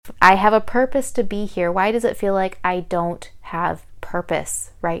I have a purpose to be here. Why does it feel like I don't have purpose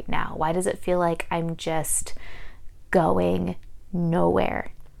right now? Why does it feel like I'm just going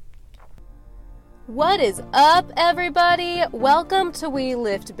nowhere? What is up, everybody? Welcome to We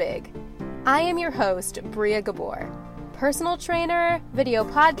Lift Big. I am your host, Bria Gabor, personal trainer, video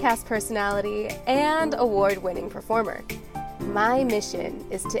podcast personality, and award-winning performer. My mission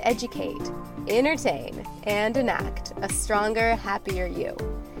is to educate, entertain, and enact a stronger, happier you.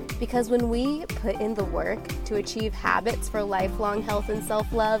 Because when we put in the work to achieve habits for lifelong health and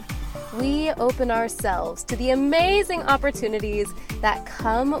self-love, we open ourselves to the amazing opportunities that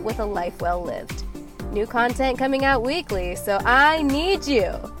come with a life well lived. New content coming out weekly, so I need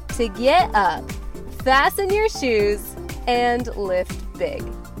you to get up, fasten your shoes, and lift big.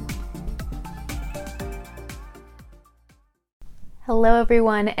 Hello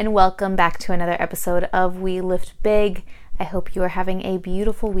everyone, and welcome back to another episode of We Lift Big. I hope you are having a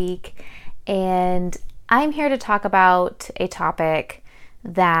beautiful week, and I'm here to talk about a topic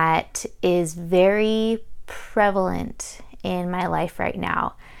that is very prevalent in my life right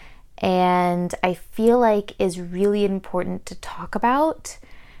now, and I feel like is really important to talk about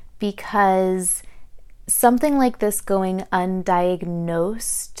because something like this going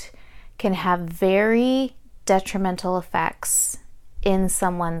undiagnosed can have very detrimental effects in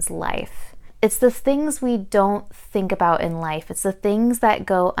someone's life. It's the things we don't think about in life. It's the things that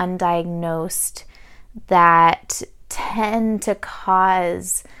go undiagnosed that tend to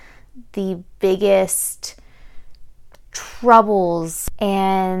cause the biggest troubles.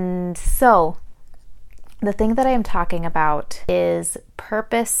 And so, the thing that I am talking about is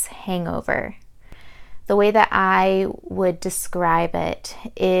purpose hangover. The way that I would describe it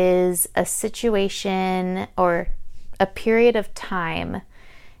is a situation or a period of time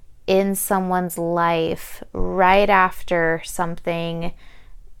in someone's life right after something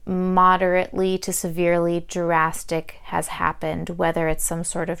moderately to severely drastic has happened, whether it's some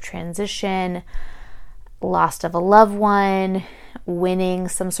sort of transition, loss of a loved one, winning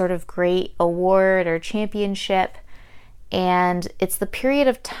some sort of great award or championship. And it's the period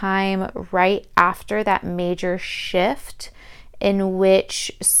of time right after that major shift in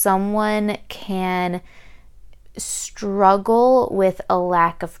which someone can struggle with a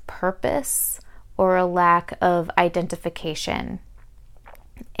lack of purpose or a lack of identification.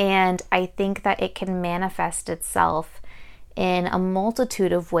 And I think that it can manifest itself in a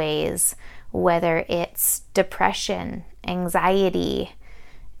multitude of ways, whether it's depression, anxiety,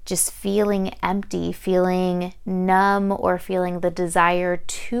 just feeling empty, feeling numb, or feeling the desire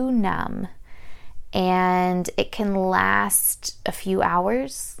to numb. And it can last a few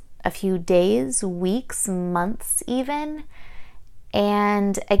hours, a few days, weeks, months even.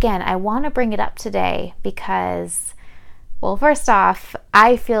 And again, I want to bring it up today because, well, first off,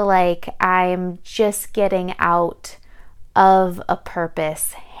 I feel like I'm just getting out of a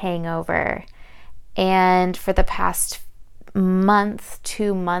purpose hangover. And for the past month,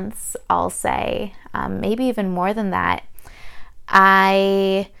 2 months, I'll say, maybe even more than that,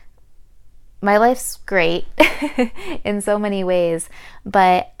 my life's great in so many ways,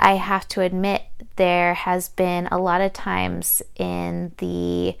 but I have to admit there has been a lot of times in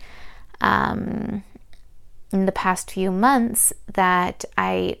the past few months that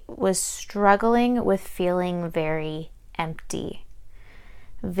I was struggling with feeling very empty,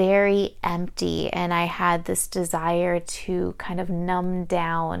 and I had this desire to kind of numb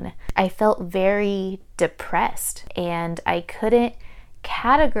down. I felt very depressed, and I couldn't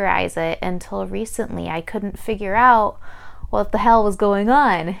categorize it until recently. I couldn't figure out what the hell was going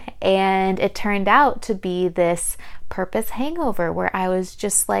on, and it turned out to be this purpose hangover where I was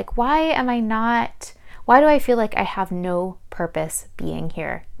just like, why do I feel like I have no purpose being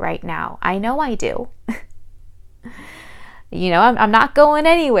here right now? I know I do. I'm not going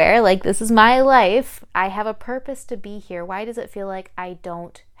anywhere. Like, this is my life. I have a purpose to be here. Why does it feel like I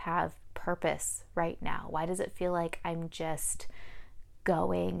don't have purpose right now? Why does it feel like I'm just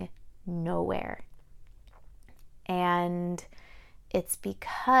going nowhere? And it's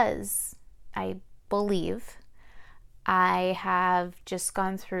because I believe I have just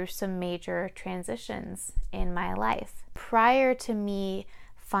gone through some major transitions in my life. Prior to me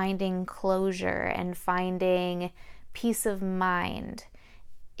finding closure and finding peace of mind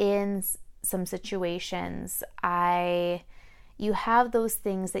in some situations, you have those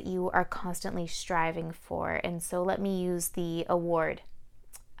things that you are constantly striving for. And so let me use the award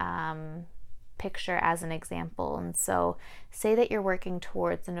picture as an example. And so say that you're working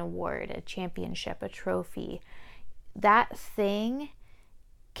towards an award, a championship, a trophy. That thing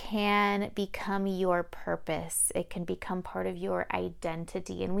can become your purpose. It can become part of your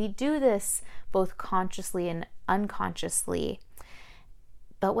identity. And we do this both consciously and unconsciously.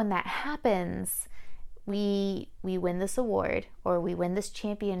 But when that happens, we win this award or we win this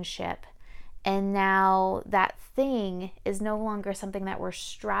championship. And now that thing is no longer something that we're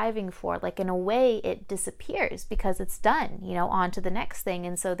striving for. Like, in a way, it disappears because it's done, on to the next thing.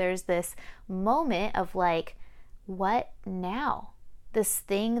 And so there's this moment of like, what now? This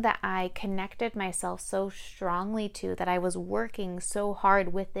thing that I connected myself so strongly to, that I was working so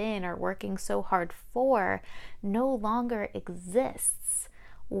hard within or working so hard for, no longer exists.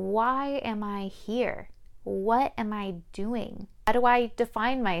 Why am I here? What am I doing? How do I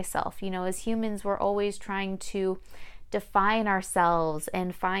define myself? As humans, we're always trying to define ourselves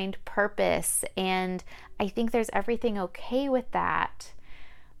and find purpose. And I think there's everything okay with that.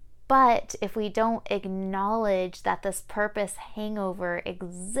 But if we don't acknowledge that this purpose hangover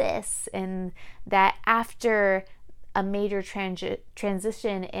exists, and that after a major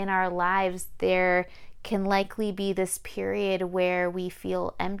transition in our lives, there can likely be this period where we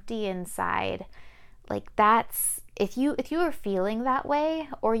feel empty inside. Like, that's, if you are feeling that way,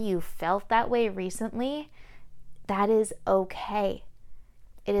 or you felt that way recently, that is okay.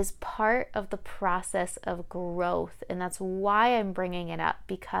 It is part of the process of growth. And that's why I'm bringing it up,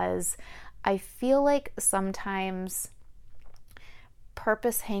 because I feel like sometimes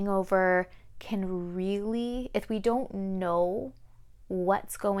purpose hangover can really, if we don't know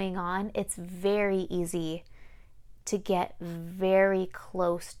what's going on, it's very easy to get very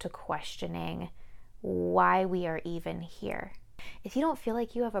close to questioning why we are even here. If you don't feel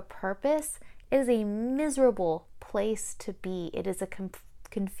like you have a purpose, it is a miserable place to be. It is a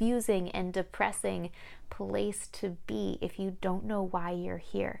confusing and depressing place to be if you don't know why you're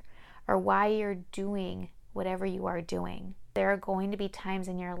here or why you're doing whatever you are doing. There are going to be times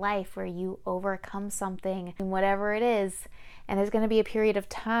in your life where you overcome something, whatever it is, and there's going to be a period of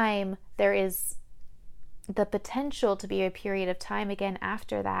time. There is the potential to be a period of time again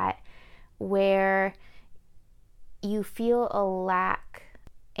after that where you feel a lack.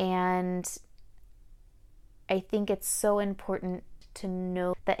 And I think it's so important to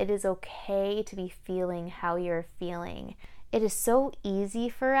know that it is okay to be feeling how you're feeling. It is so easy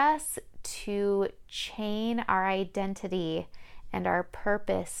for us to chain our identity and our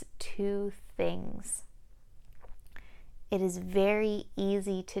purpose to things. It is very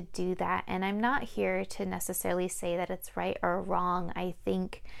easy to do that. And I'm not here to necessarily say that it's right or wrong. I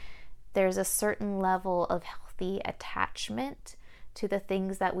think there's a certain level of healthy attachment to the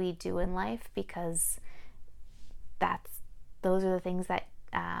things that we do in life, because those are the things that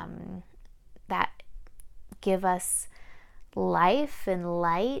that give us life and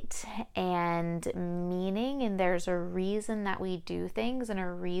light and meaning. And there's a reason that we do things and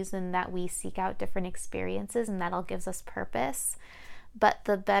a reason that we seek out different experiences, and that all gives us purpose. But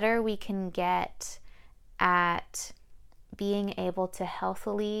the better we can get at being able to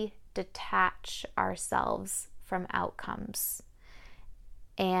healthily detach ourselves from outcomes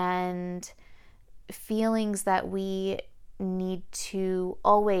and feelings that we need to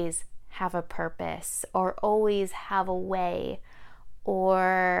always have a purpose or always have a way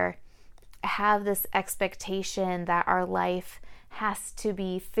or have this expectation that our life has to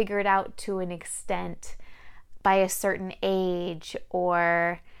be figured out to an extent by a certain age,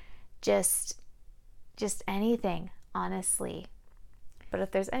 or just anything, honestly. But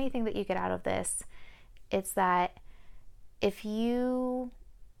if there's anything that you get out of this, it's that if you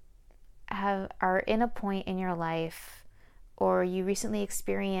are in a point in your life, or you recently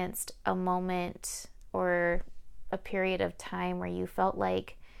experienced a moment or a period of time where you felt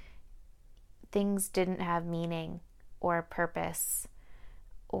like things didn't have meaning or purpose,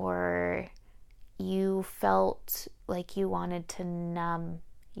 or you felt like you wanted to numb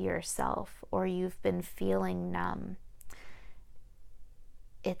yourself, or you've been feeling numb,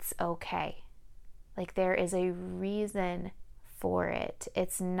 it's okay. Like, there is a reason for it.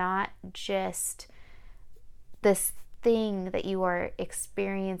 It's not just this thing that you are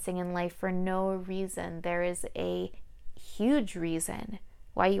experiencing in life for no reason. There is a huge reason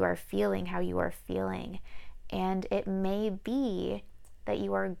why you are feeling how you are feeling. And it may be that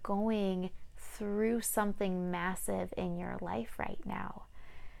you are going through something massive in your life right now.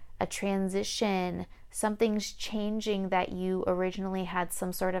 A transition, something's changing that you originally had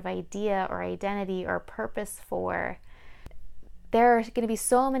some sort of idea or identity or purpose for. There are going to be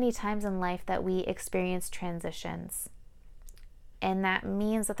so many times in life that we experience transitions. And that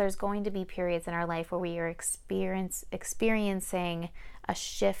means that there's going to be periods in our life where we are experiencing a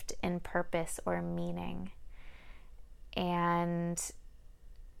shift in purpose or meaning. And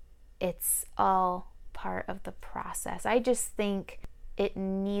it's all part of the process. I just think it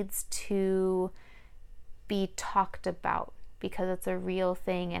needs to be talked about because it's a real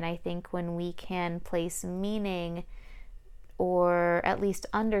thing. And I think when we can place meaning, or at least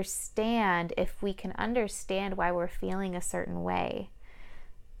understand, if we can understand why we're feeling a certain way,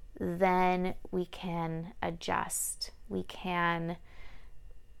 then we can adjust. We can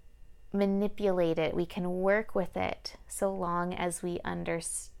manipulate it. We can work with it so long as we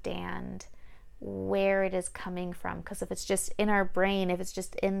understand where it is coming from. Because if it's just in our brain, if it's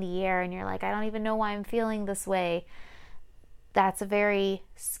just in the air and you're like, I don't even know why I'm feeling this way, that's a very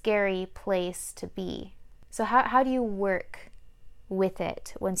scary place to be. So how do you work with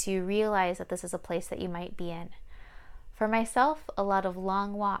it once you realize that this is a place that you might be in? For myself, a lot of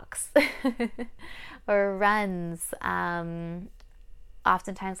long walks or runs,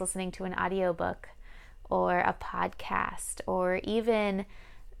 oftentimes listening to an audiobook or a podcast, or even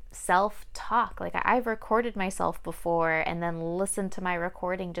self-talk. Like I've recorded myself before and then listened to my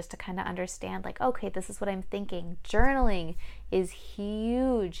recording just to kind of understand, like, okay, this is what I'm thinking. Journaling is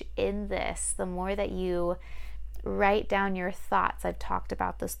huge in this. The more that you write down your thoughts, I've talked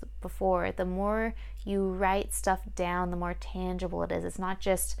about this before, the more you write stuff down, the more tangible it is. It's not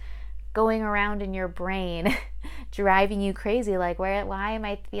just going around in your brain driving you crazy, like, why am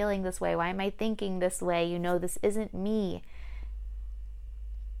I feeling this way? Why am I thinking this way? You know, this isn't me.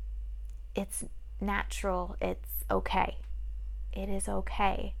 It's natural. It's okay. It is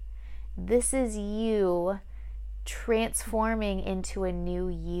okay. This is you transforming into a new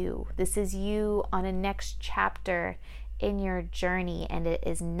you. This is you on a next chapter in your journey, and it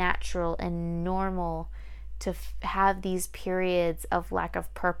is natural and normal to have these periods of lack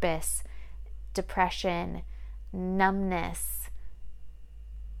of purpose, depression, numbness,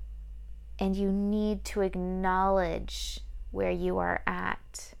 and you need to acknowledge where you are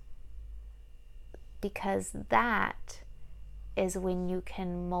at, because that is when you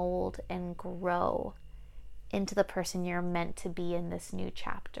can mold and grow into the person you're meant to be in this new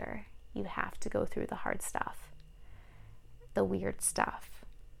chapter. You have to go through the hard stuff, the weird stuff,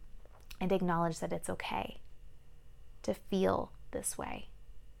 and acknowledge that it's okay to feel this way,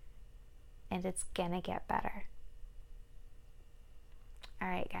 and it's gonna get better. All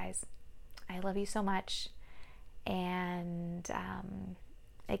right, guys, I love you so much. And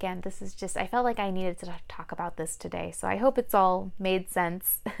again, this is just, I felt like I needed to talk about this today, so I hope it's all made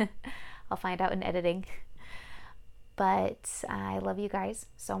sense. I'll find out in editing. But I love you guys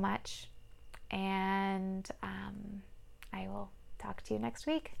so much, and I will talk to you next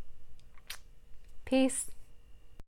week. Peace.